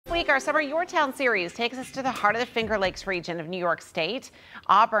our Summer Your Town series takes us to the heart of the Finger Lakes region of New York State.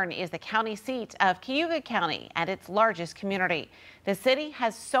 Auburn is the county seat of Cayuga County and its largest community. The city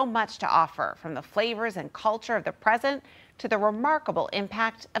has so much to offer, from the flavors and culture of the present to the remarkable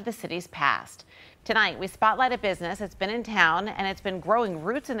impact of the city's past. Tonight, we spotlight a business that's been in town and it's been growing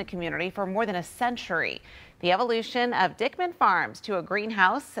roots in the community for more than a century. The evolution of Dickman Farms to a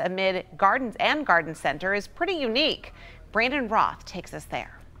greenhouse amid gardens and garden center is pretty unique. Brandon Roth takes us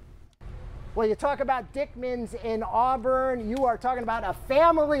there. Well, you talk about Dickman's in Auburn, you are talking about a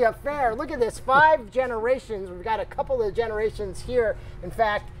family affair. Look at this, 5 generations. We've got a couple of generations here. In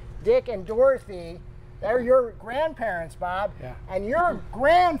fact, Dick and Dorothy, they're your grandparents, Bob. Yeah. And your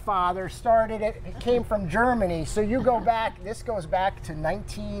grandfather started it. It came from Germany. So you go back, this goes back to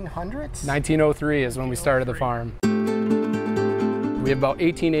 1900s? 1903 is when we started the farm. We have about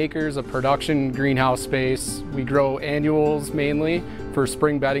 18 acres of production greenhouse space. We grow annuals mainly for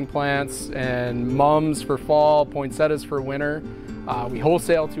spring bedding plants and mums for fall, poinsettias for winter. We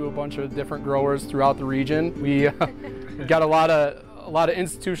wholesale to a bunch of different growers throughout the region. We've got a lot of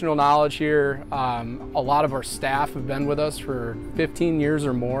institutional knowledge here. A lot of our staff have been with us for 15 years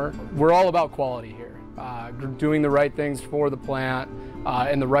or more. We're all about quality here, doing the right things for the plant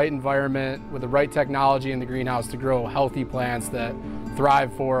in the right environment with the right technology in the greenhouse to grow healthy plants that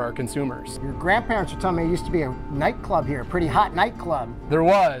thrive for our consumers. Your grandparents were telling me there used to be a nightclub here, a pretty hot nightclub. There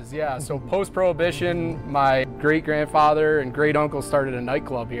was, yeah. So post-Prohibition, my great-grandfather and great-uncle started a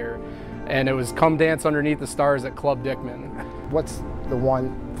nightclub here, and it was Come Dance Underneath the Stars at Club Dickman. What's the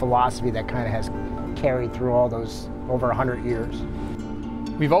one philosophy that kind of has carried through all those over 100 years?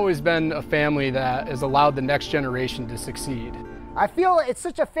 We've always been a family that has allowed the next generation to succeed. I feel it's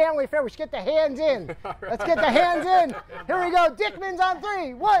such a family affair. We should get the hands in. Let's get the hands in. Here we go. Dickman's on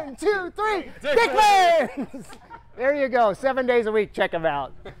 3. 1, 2, 3. Dickman's! There you go. 7 days a week. Check them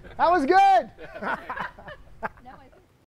out. That was good.